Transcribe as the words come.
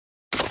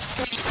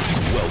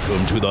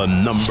Welcome to the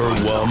number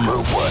one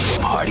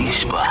party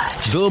spot.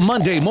 The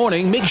Monday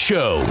Morning Mix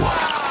Show.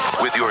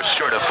 With your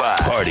certified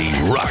party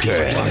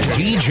rocker,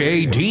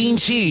 DJ Dean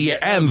C.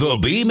 and the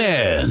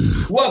B-Man.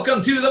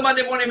 Welcome to the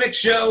Monday Morning Mix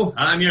Show.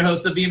 I'm your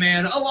host, the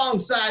B-Man,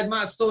 alongside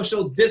my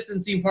social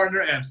distancing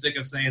partner, and I'm sick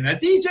of saying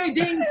that, DJ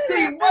Dean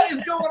C. What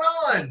is going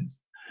on?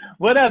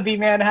 What up,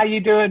 B-Man? How you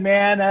doing,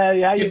 man?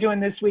 How you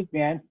doing this week,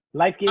 man?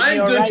 Life getting I'm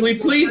you all good. right? Can we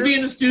please be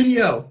in the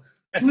studio?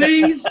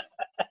 Please?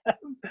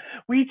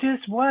 We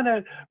just want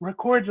to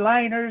record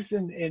liners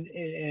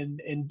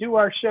and do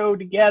our show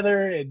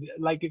together and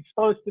like it's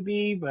supposed to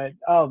be. But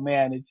oh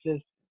man, it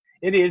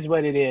is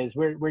what it is.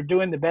 We're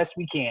doing the best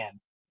we can.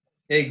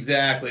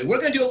 Exactly.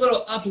 We're gonna do a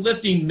little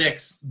uplifting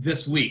mix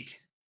this week,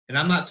 and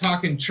I'm not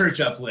talking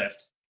church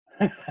uplift,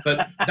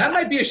 but that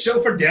might be a show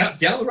for down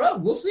the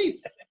road. We'll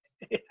see.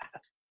 Yeah.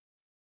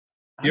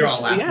 You're all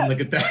laughing. Yeah.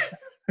 Look at that.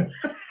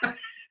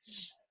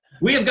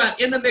 We have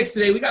got in the mix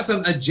today. We got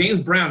some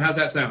James Brown. How's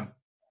that sound?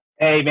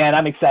 Hey man,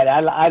 I'm excited.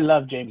 I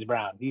love James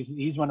Brown.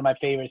 He's one of my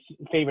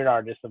favorite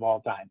artists of all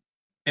time.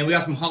 And we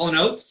got some Hall &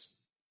 Oates.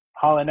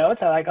 Hall &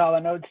 Oates. I like Hall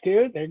 & Oates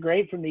too. They're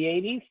great from the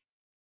 80s.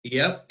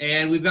 Yep.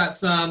 And we've got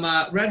some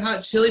Red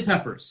Hot Chili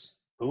Peppers.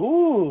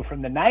 Ooh,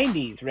 from the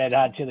 90s, Red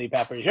Hot Chili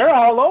Peppers. You're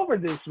all over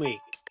this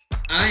week.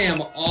 I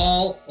am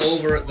all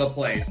over the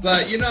place.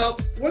 But, you know,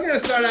 we're going to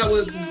start out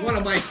with one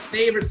of my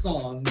favorite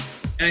songs.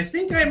 And I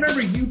think I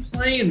remember you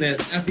playing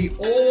this at the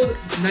old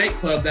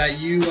nightclub that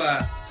you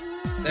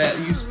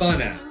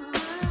spun at.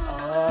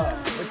 Oh,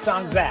 what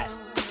song's that?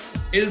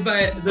 It is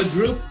by the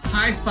group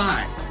High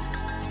Five.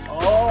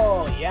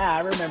 Oh, yeah, I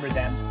remember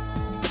them.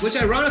 Which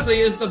ironically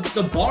is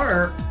the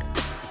bar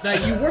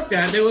that you worked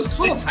at. It was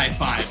called High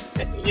Five.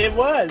 It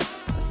was.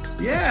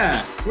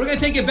 Yeah. We're going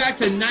to take it back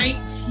to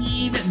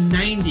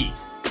 1990.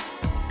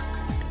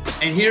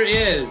 And here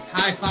is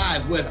High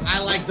Five with I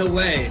Like the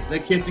Way, the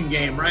Kissing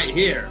Game, right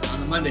here on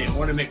the Monday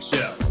Morning Mix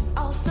Show.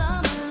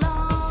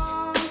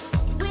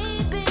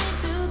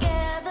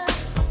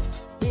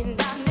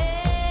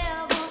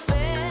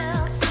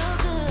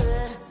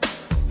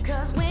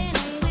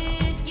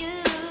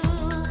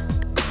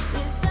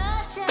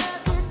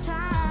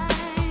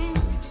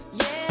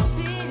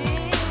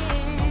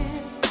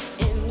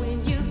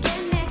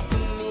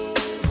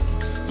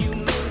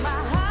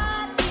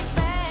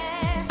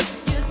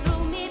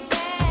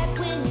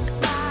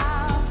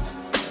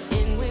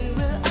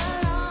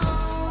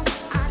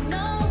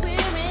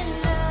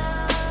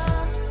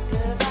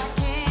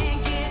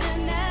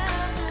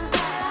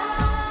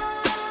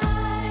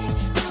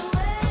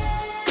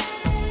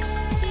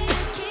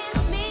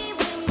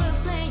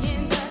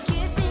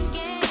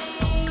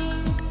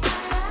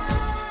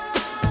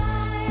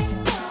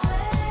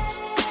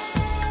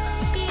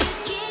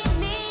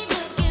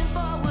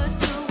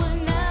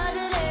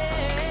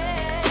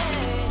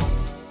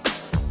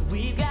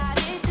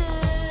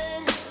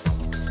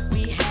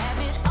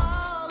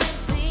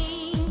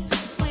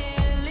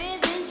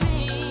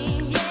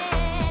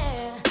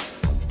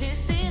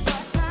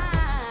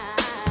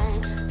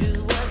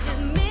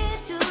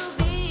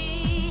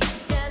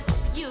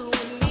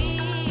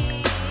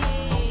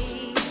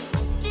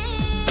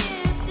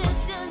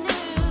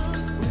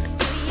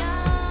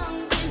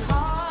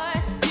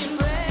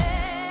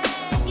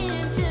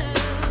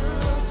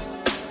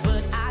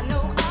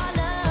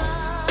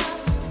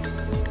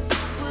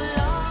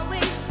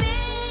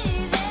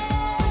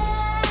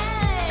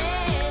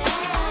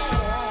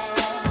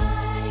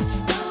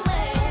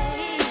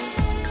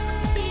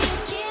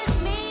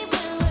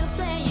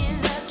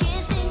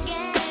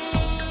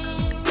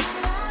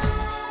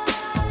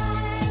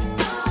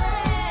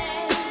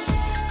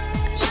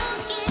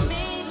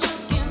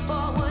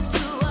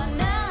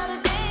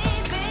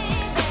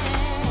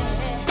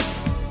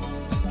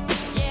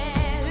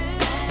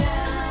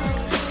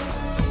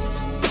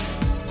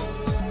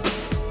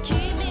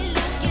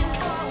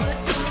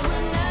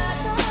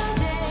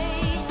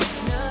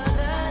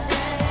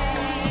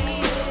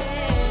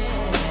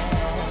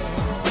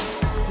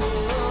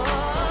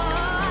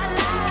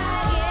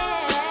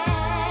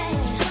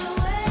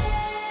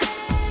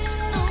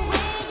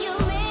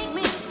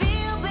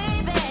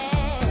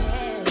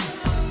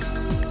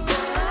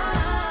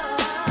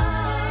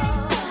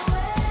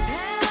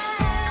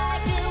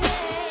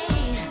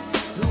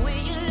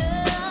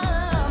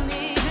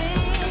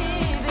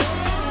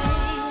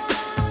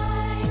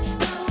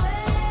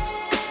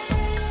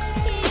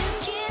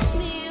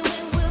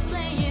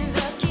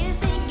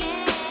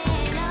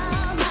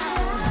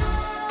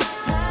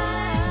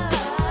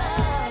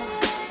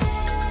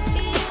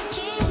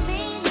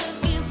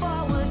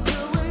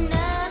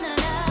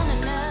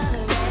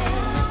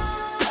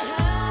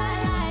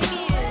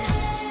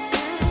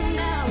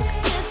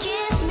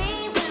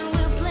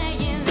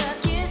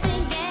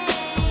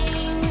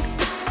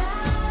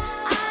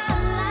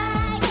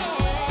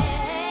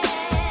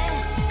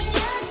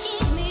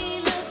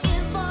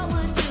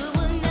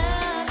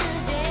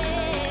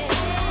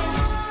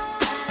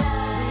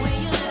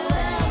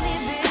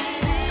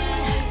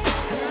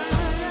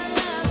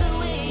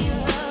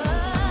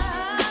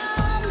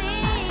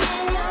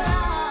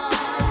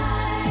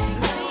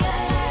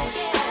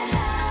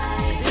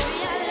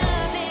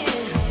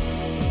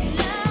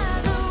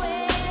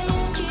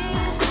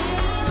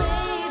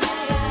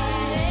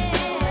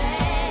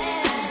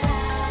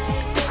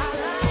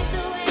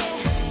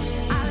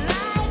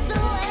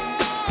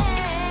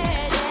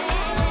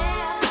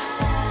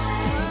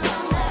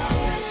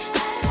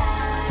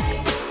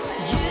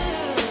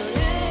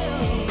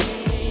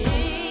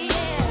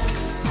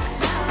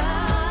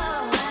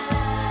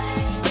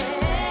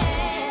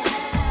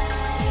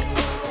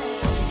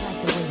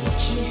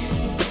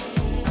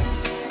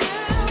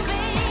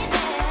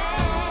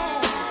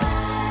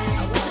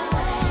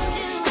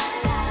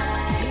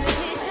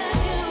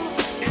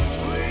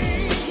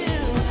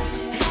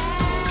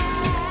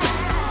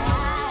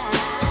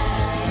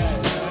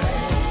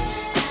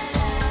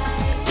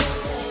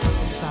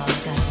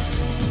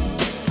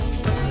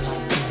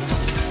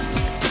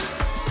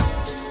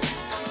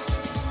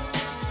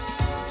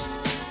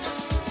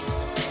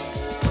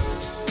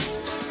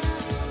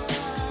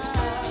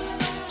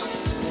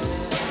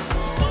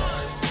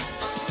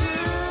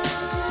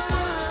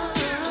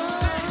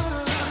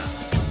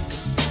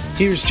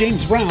 Here's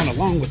James Brown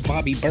along with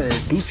Bobby Bird,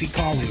 Bootsy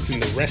Collins,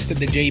 and the rest of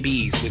the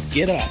JBs with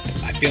Get Up.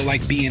 I Feel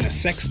Like Being a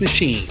Sex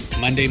Machine.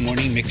 Monday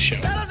Morning Mix Show.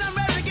 Fellas, I'm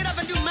ready to get up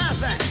and do my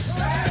thing.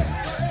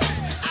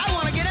 I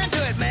want to get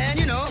into it, man,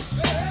 you know.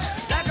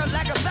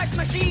 Like a sex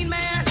machine,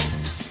 man.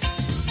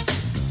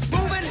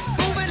 Moving,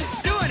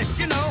 doing it,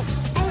 you know.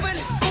 Moving,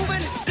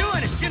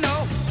 doing it, you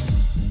know.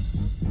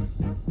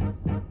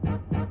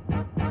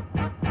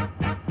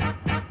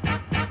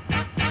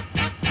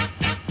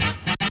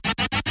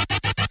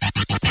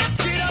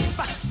 Get up,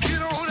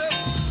 get on up,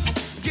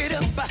 get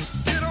up,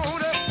 get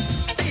on up.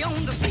 Stay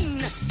on the scene,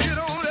 get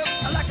on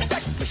up. Like a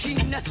sex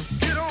machine,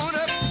 get on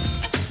up.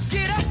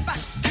 Get up,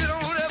 get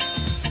on up,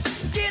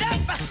 get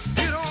up,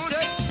 get on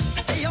up.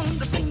 Stay on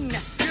the scene,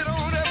 get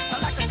on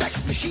up. Like a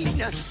sex machine,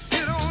 get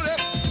on up.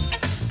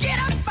 Get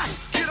up,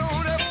 get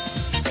on up.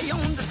 Stay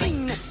on the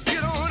scene,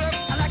 get on up.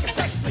 Like a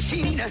sex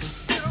machine, get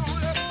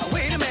on up.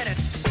 Wait a minute.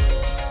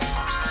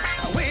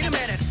 Wait a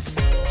minute.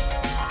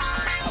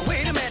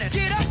 Wait a minute.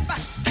 Get up,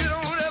 get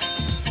on up.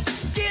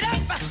 Get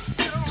up,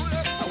 get on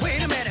up.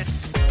 Wait a minute.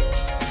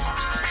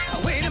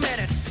 Wait a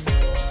minute.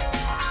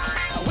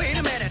 Wait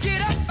a minute.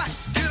 Get up,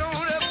 get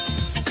on up.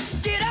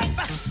 Get up,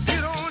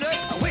 get on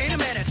up. Wait a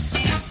minute.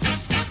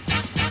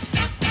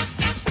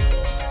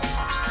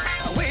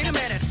 Wait a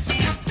minute.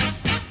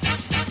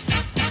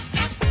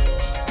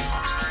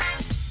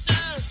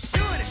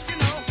 Doing it, you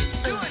know.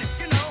 Doing it,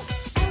 you know.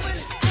 Moving,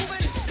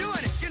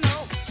 doing it, you know.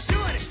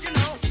 Doing it, you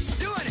know.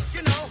 Doing it,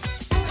 you know.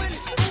 Moving,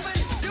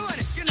 doing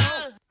it, you know.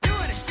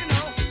 Doing it, you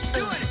know.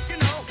 Doing it, you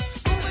know.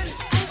 Moving,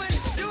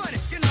 doing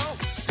it, you know.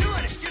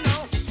 Doing it, you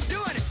know.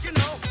 Doing it, you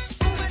know.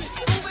 Moving,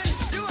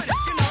 doing it,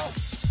 you know.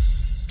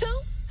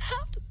 Don't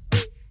have to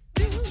be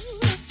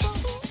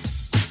beautiful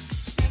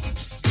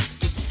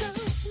to turn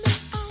me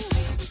on.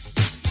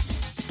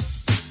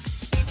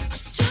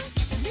 Just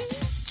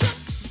need your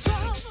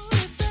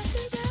body,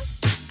 baby,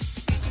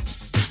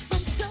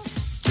 from dusk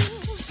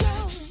till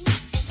dawn.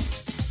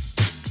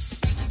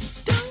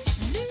 Don't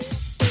need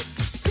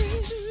experience to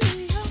turn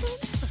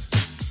me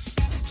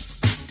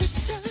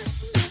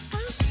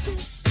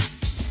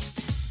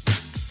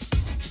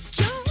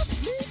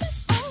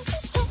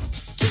on. Just leave it all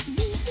to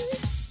me.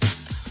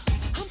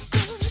 I'm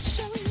gonna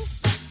show you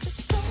what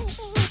it's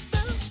all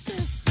about.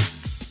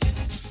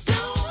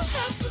 Don't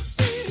have to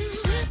be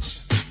rich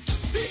to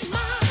be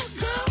my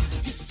girl.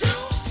 You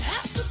don't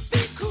have to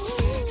be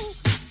cool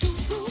to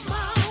rule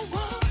my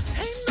world.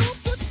 Ain't no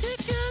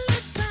particular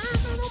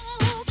sign I'm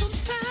more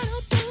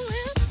compatible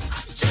with.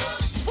 I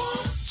just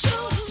want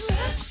your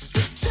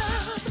extra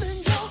time and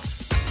your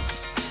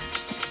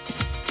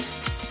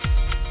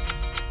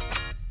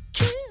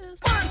kiss.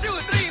 1, 2,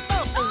 3,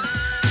 4.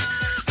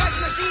 Sex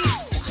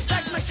machine,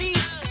 sex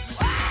machine.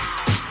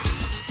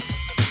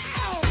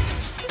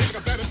 Think I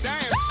better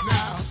dance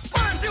now.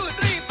 1, 2,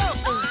 3, 4.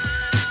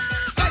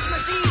 Sex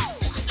machine,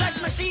 sex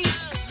machine.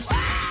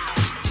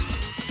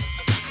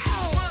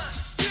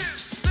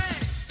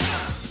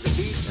 The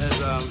beat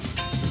has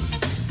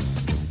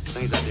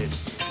things I did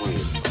 20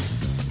 years ago.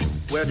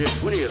 What I did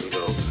 20 years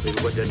ago is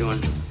what they're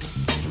doing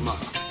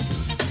tomorrow.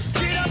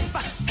 Get up,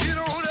 get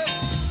on up,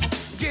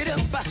 get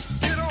up,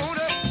 get on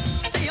up.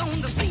 Stay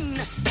on the scene,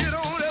 get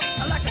on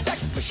up. Like a sex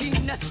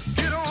machine,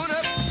 get on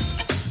up.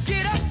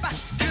 Get up,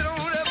 get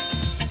on up,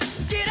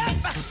 get up,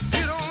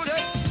 get on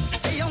up.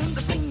 Stay on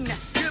the scene,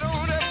 get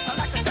on up.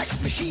 Like a sex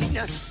machine,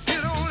 get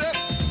on up.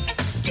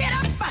 Get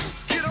up,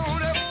 get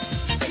on up.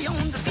 Stay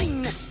on the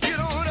scene, get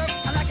on up.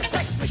 Like a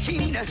sex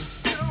machine,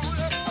 get on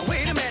up.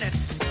 Wait a minute.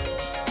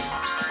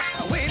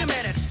 Wait a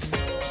minute.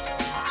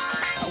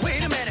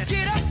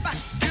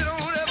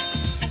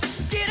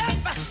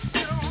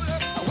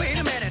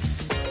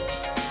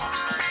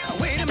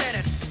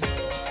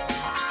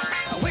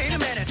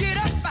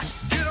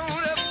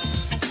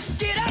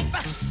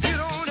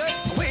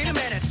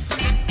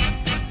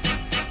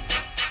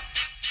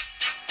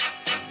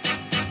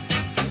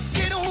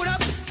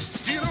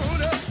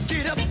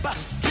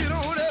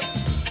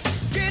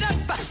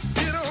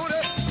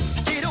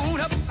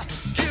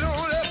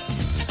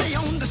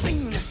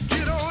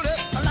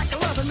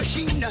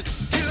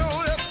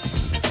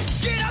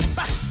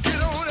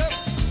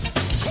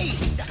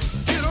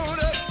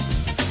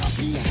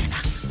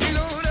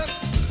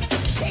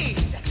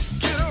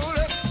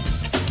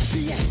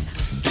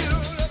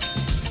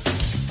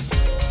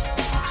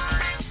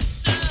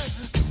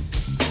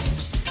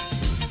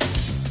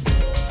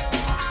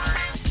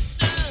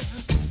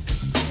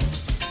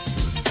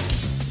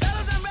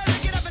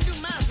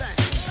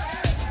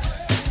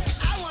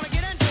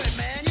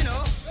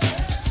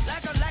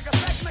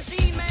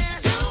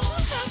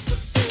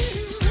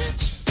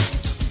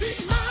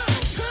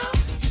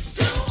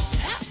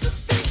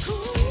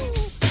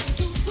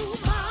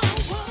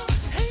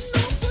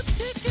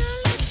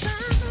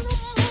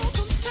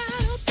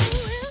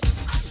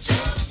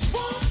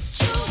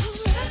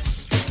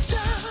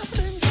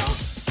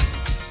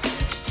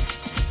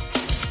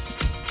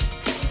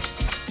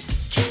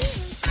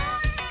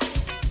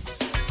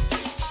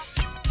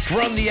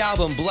 From the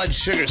album Blood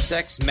Sugar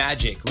Sex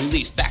Magic,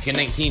 released back in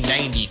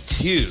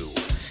 1992.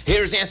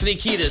 Here's Anthony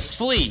Kiedis,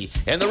 Flea,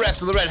 and the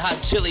rest of the Red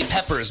Hot Chili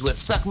Peppers with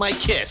Suck My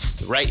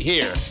Kiss right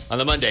here on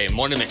the Monday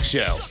Morning Mix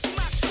Show.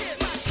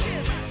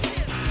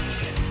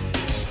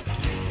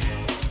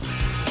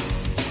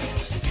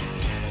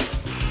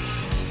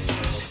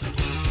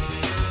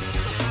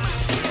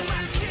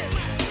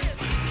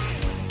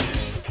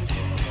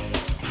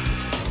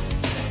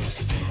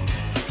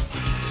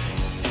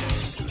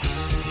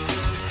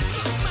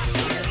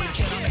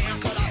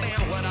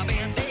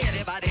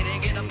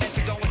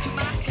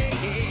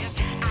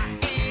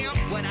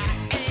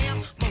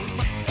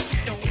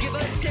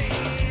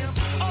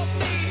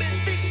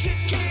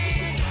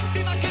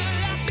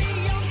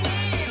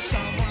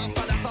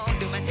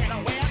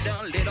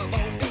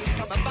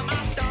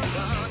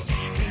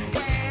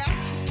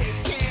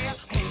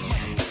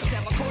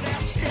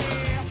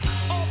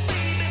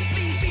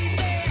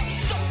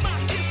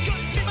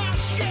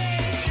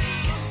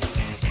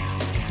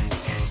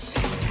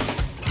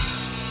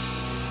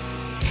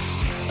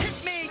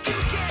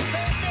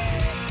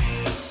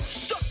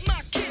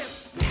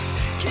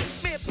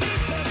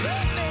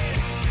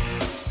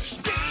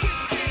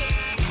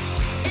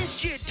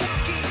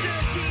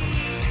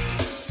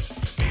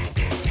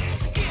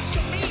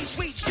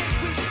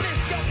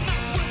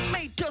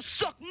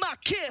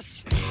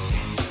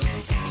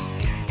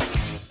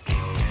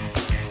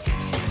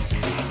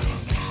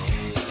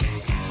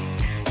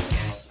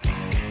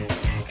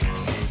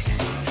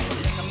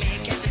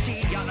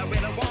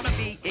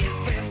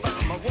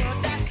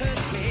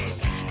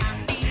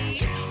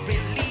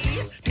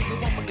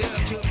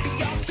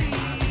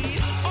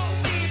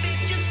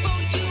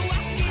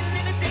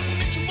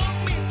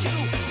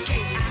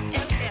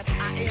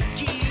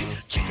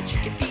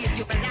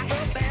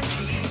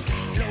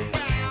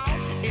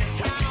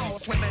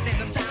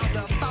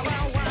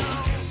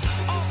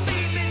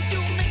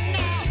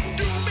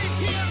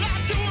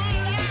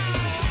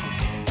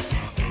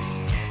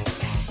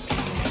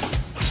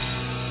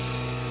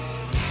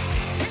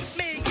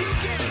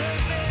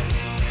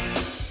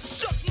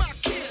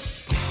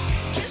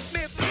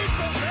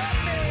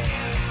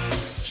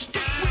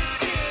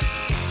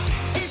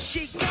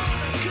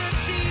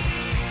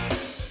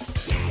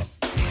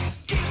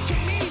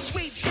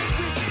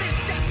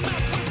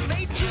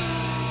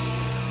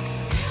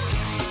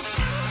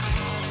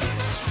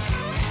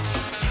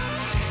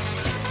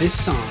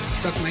 This song,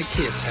 Suck My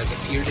Kiss, has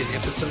appeared in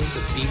episodes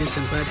of Beavis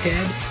and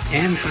Butthead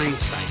and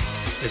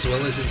Hindsight, as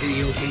well as in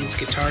video games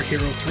Guitar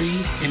Hero 3,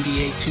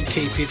 NBA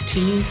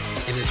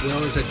 2K15, and as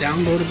well as a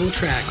downloadable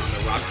track on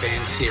the Rock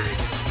Band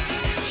series.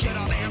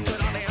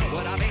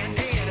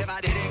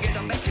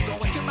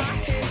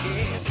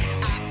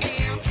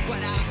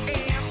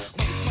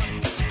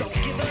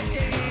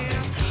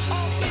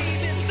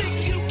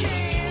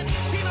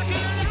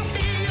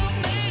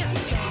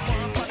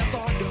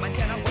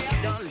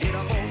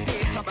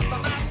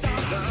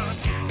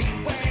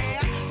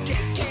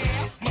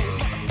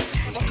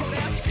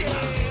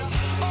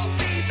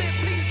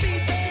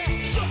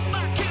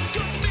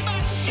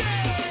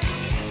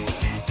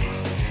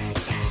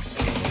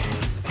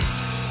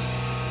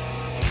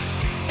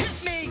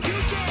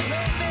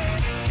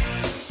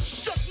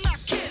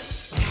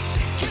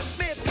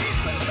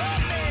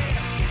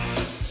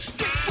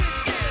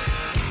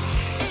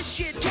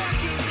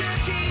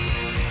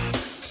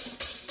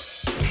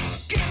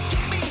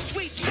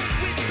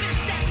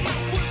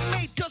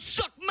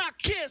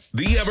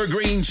 The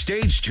Evergreen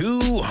State's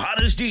two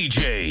hottest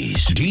DJs,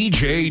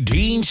 DJ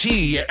Dean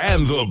C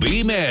and the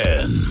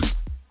B-Men.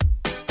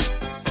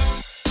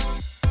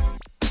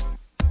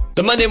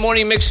 The Monday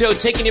Morning Mix Show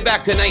taking you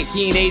back to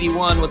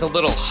 1981 with a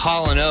little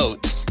Hall &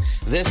 Oates.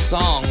 This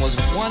song was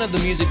one of the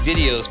music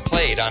videos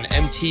played on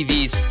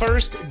MTV's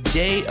first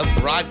day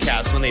of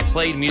broadcast when they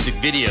played music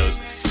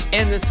videos.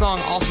 And this song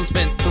also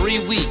spent 3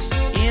 weeks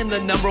in the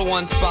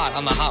 #1 spot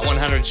on the Hot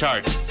 100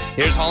 charts.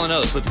 Here's Hall &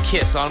 Oates with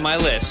Kiss on My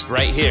List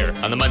right here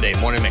on the Monday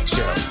Morning Mix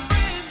Show.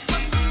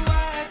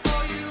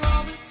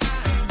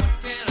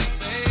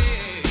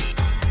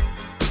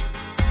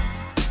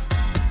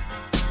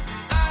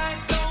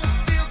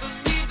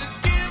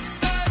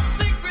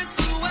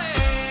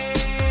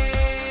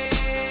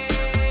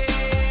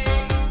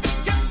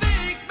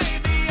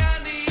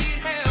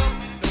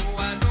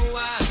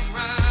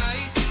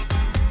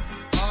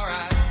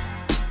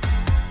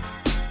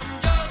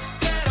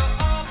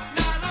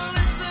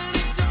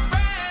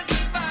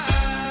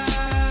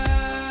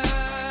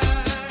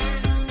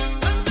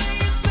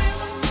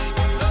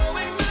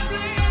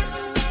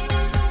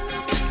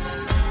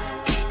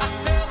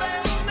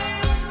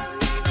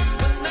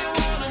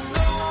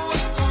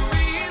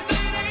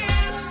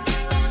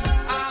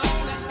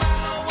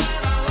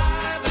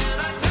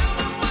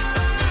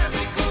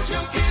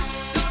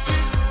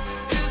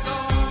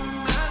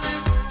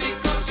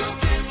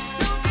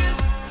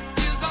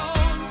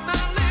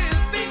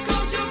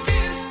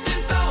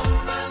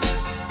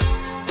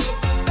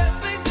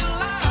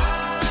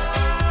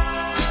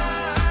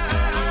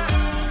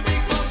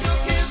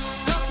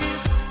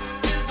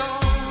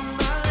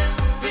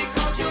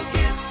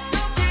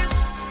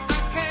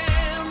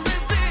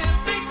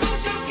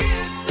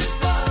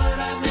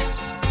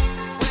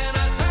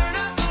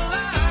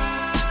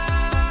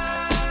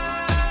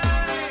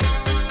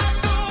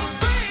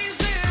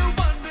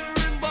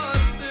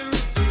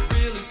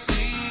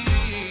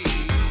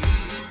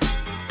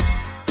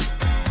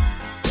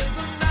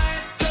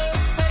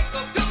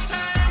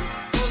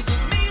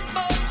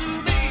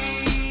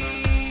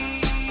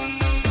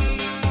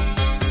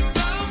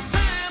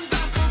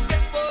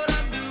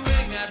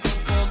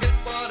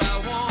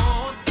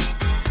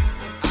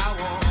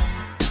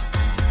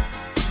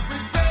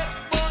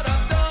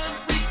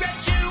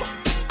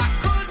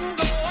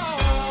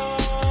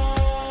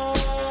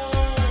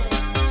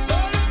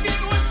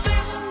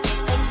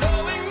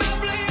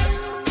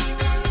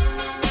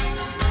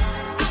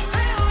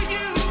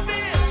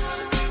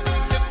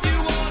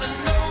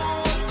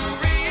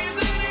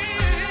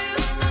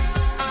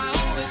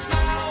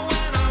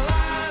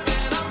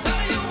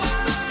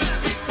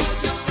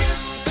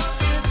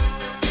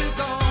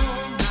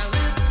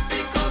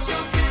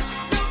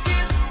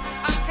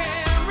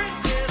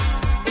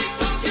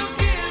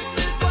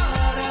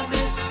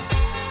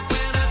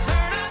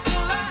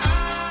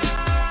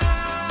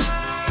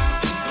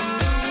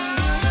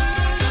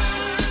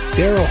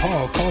 Daryl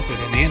Hall calls it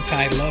an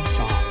anti-love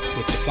song,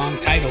 with the song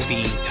title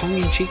being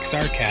tongue-in-cheek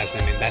sarcasm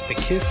and that the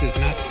kiss is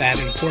not that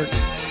important,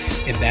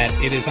 and that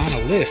it is on a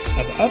list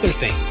of other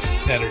things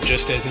that are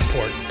just as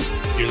important.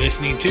 You're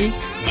listening to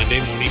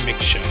Monday Morning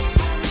Mix Show.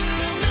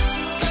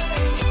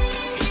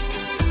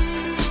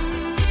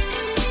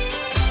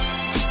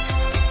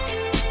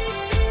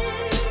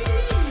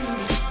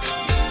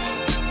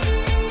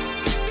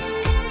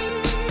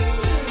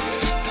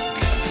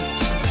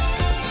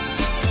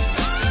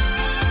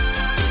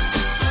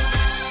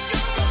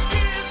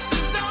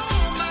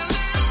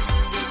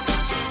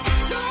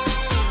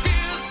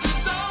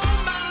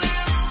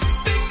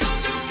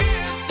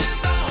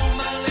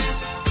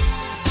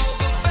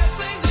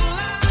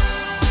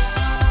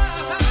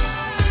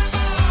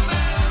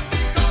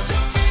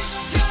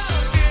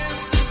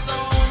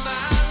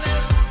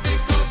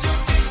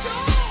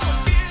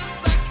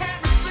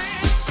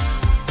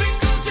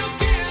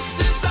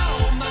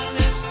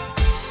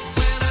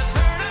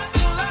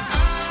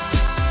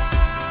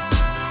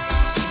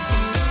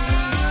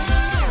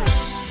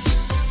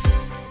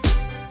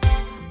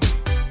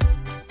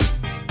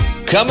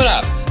 Coming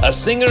up, a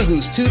singer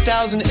whose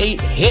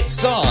 2008 hit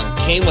song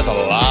came with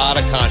a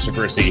lot of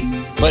controversy,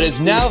 but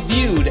is now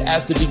viewed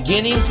as the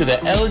beginning to the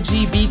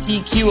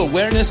LGBTQ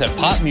awareness of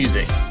pop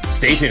music.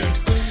 Stay tuned.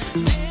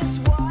 This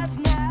was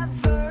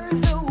never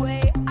the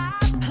way I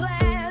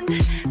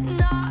planned,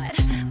 not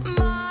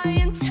my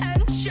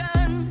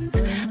intention.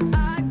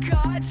 I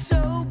got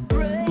so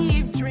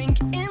brave, drink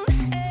in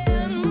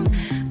hand,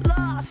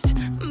 lost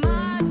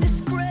my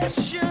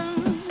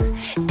discretion.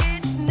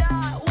 It's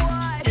not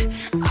what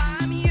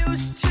I'm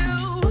used to,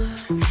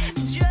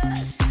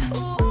 just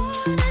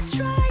wanna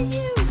try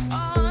you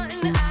on.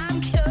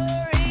 I'm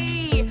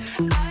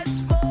curious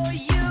for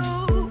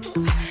you,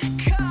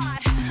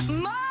 caught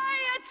my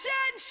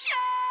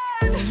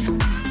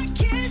attention. I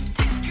kissed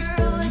a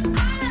girl and I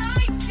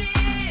liked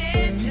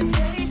it, the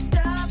taste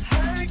of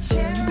her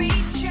cherry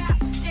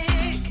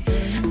chapstick.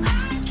 I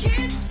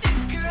kissed a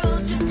girl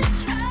just to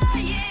try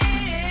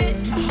it.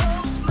 I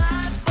hope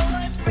my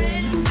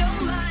boyfriend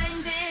don't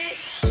mind it.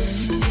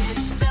 It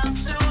felt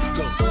so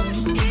wrong,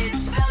 it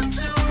felt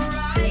so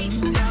right.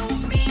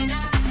 Don't mean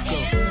I'm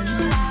in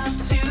love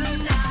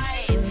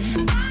tonight.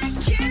 I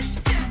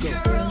kissed a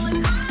girl and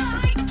I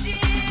liked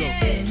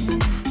it.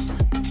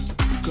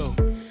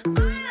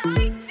 I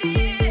liked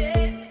it.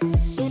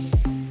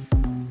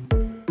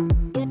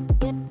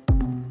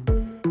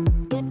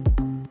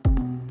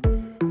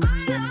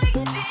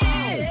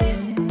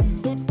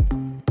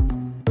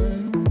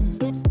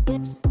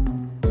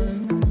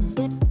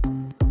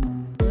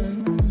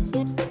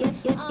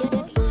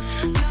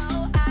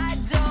 No, I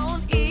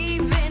don't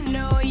even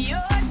know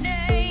your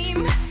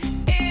name.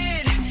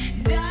 It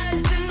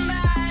doesn't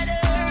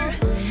matter.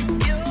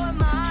 You're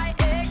my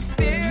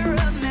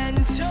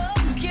experimental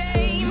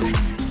game.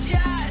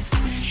 Just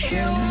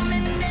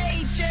human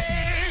nature.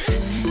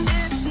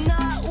 It's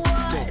not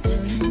what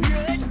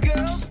good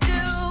girls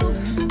do.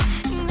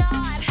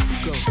 Not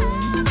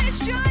how they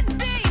should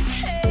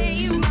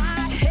behave. My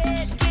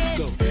head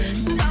gets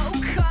so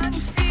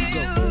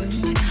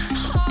confused.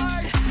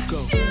 Hard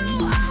to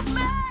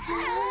obey.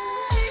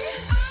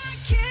 I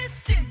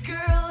kissed a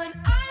girl and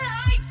I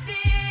liked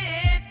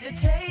it, the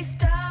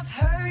taste of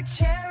her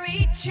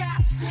cherry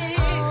chapstick.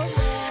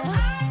 I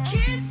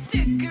kissed a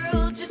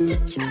girl just to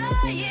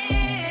try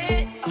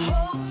it. I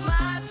hope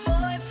my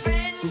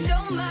boyfriend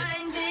don't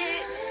mind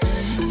it.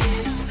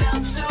 It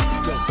felt so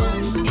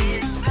wrong,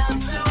 it felt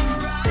so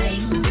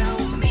right.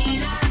 Don't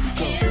mean I'm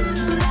in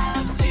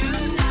love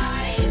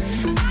tonight.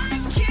 I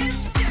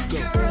kissed a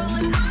girl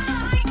and I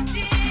liked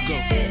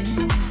it.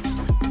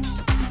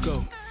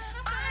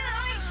 I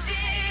liked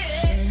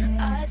it.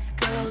 Us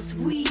girls,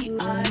 we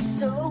are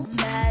so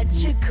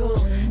magical.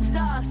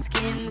 Soft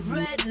skin,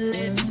 red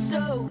lips,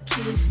 so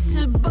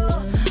kissable.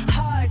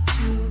 Hard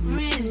to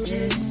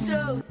resist,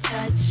 so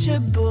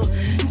touchable.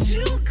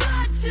 You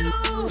got to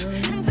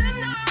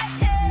deny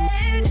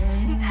it.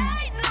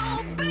 Ain't no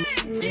big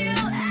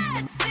deal,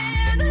 it's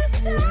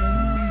innocent.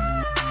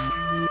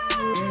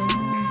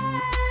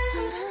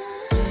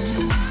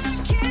 I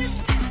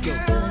kissed a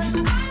girl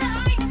and I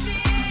liked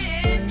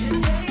it, the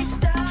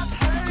taste of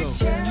her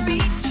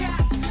cherry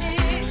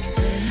chapstick.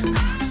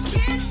 I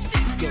kissed a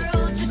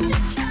girl just to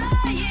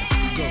try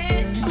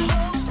it. I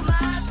hope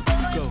my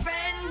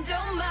boyfriend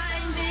don't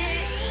mind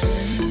it.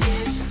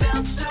 It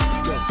felt so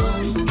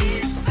wrong,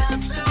 it felt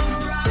so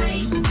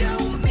right.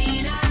 Don't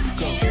mean I'm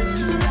in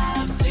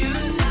love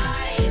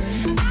tonight.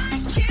 I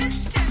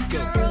kissed a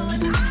girl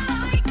and I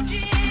liked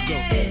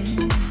it.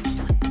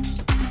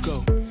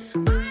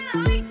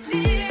 I liked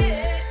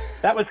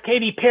it. That was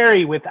Katy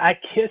Perry with I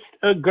Kissed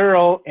a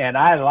Girl and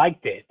I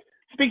Liked It.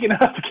 Speaking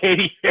of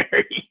Katy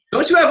Perry.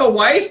 Don't you have a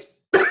wife?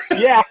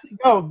 Yeah,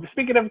 no,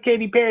 speaking of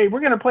Katy Perry, we're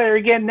going to play her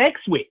again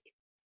next week.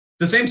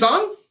 The same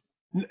song?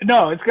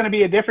 No, it's going to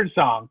be a different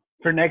song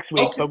for next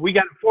week. Okay. But we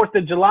got a 4th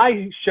of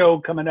July show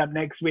coming up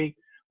next week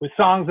with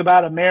songs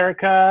about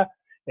America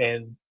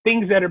and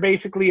things that are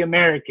basically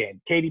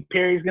American. Katy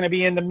Perry's going to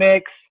be in the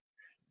mix.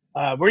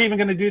 We're even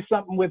going to do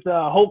something with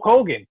Hulk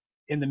Hogan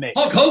in the mix.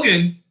 Hulk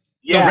Hogan?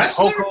 Yeah, the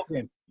wrestler? Hulk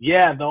Hogan.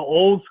 Yeah, the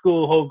old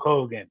school Hulk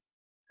Hogan.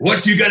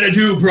 What you gonna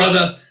do,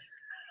 brother?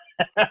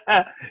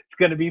 It's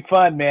going to be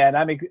fun, man.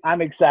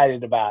 I'm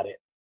excited about it.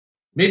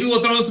 Maybe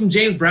we'll throw in some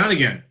James Brown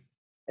again.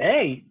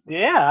 Hey,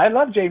 yeah, I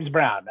love James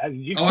Brown.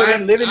 You Oh,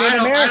 couldn't live in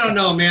America. I don't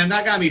know, man.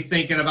 That got me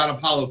thinking about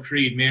Apollo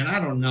Creed, man. I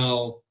don't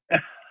know.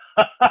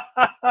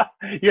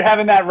 You're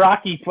having that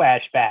Rocky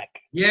flashback.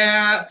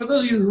 Yeah, for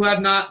those of you who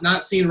have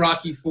not seen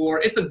Rocky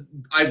 4,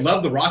 I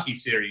love the Rocky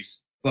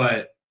series,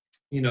 but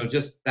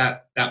just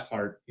that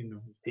part,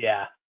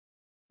 Yeah.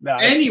 No,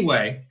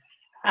 Anyway,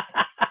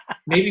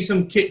 maybe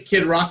some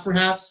Kid Rock,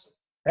 perhaps.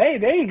 Hey,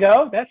 there you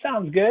go. That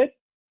sounds good.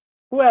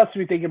 Who else are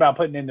we thinking about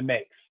putting in the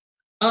mix?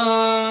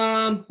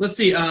 Let's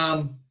see.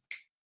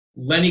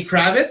 Lenny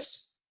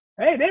Kravitz.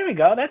 Hey, there we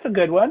go. That's a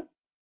good one.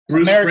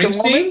 Bruce American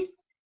Springsteen. Woman?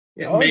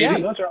 Yeah, maybe. Yeah,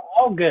 those are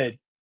all good.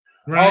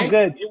 Right? All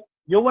good.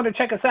 You'll want to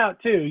check us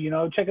out too.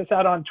 Check us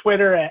out on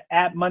Twitter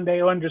at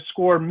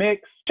Monday_Mix.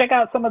 Check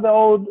out some of the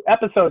old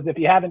episodes if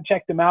you haven't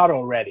checked them out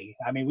already.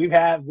 I mean, we've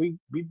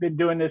been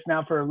doing this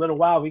now for a little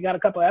while. We got a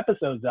couple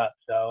episodes up.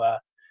 So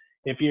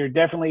if you're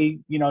definitely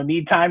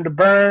need time to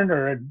burn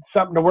or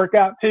something to work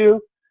out to,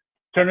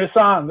 turn this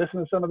on. Listen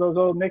to some of those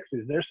old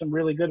mixes. There's some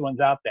really good ones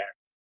out there.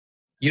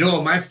 You know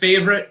what my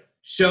favorite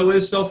show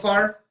is so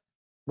far?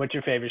 What's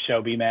your favorite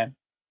show, B-Man?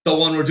 The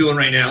one we're doing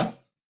right now.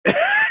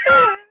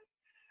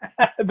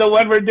 The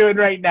one we're doing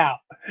right now.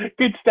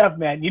 Good stuff,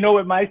 man. You know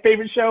what my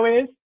favorite show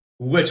is?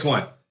 Which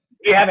one?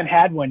 We haven't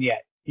had one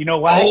yet. You know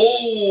why?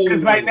 Oh.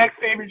 Because my next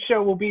favorite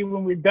show will be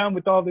when we're done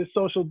with all this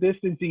social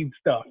distancing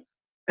stuff.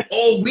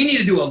 Oh, we need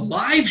to do a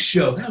live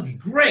show. That would be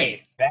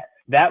great.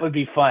 That would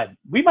be fun.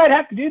 We might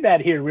have to do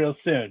that here real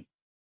soon.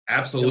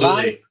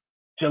 Absolutely.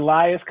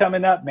 July is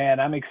coming up, man.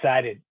 I'm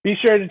excited. Be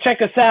sure to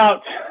check us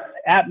out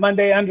at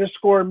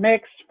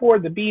Monday_Mix. For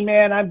the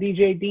B-Man, I'm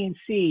DJ Dean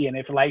C. And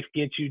if life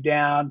gets you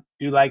down,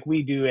 do like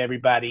we do,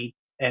 everybody,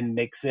 and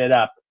mix it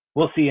up.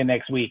 We'll see you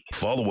next week.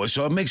 Follow us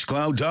on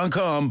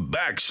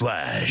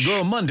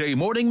Mixcloud.com/The Monday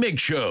Morning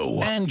Mix Show.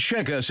 And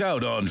check us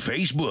out on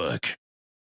Facebook.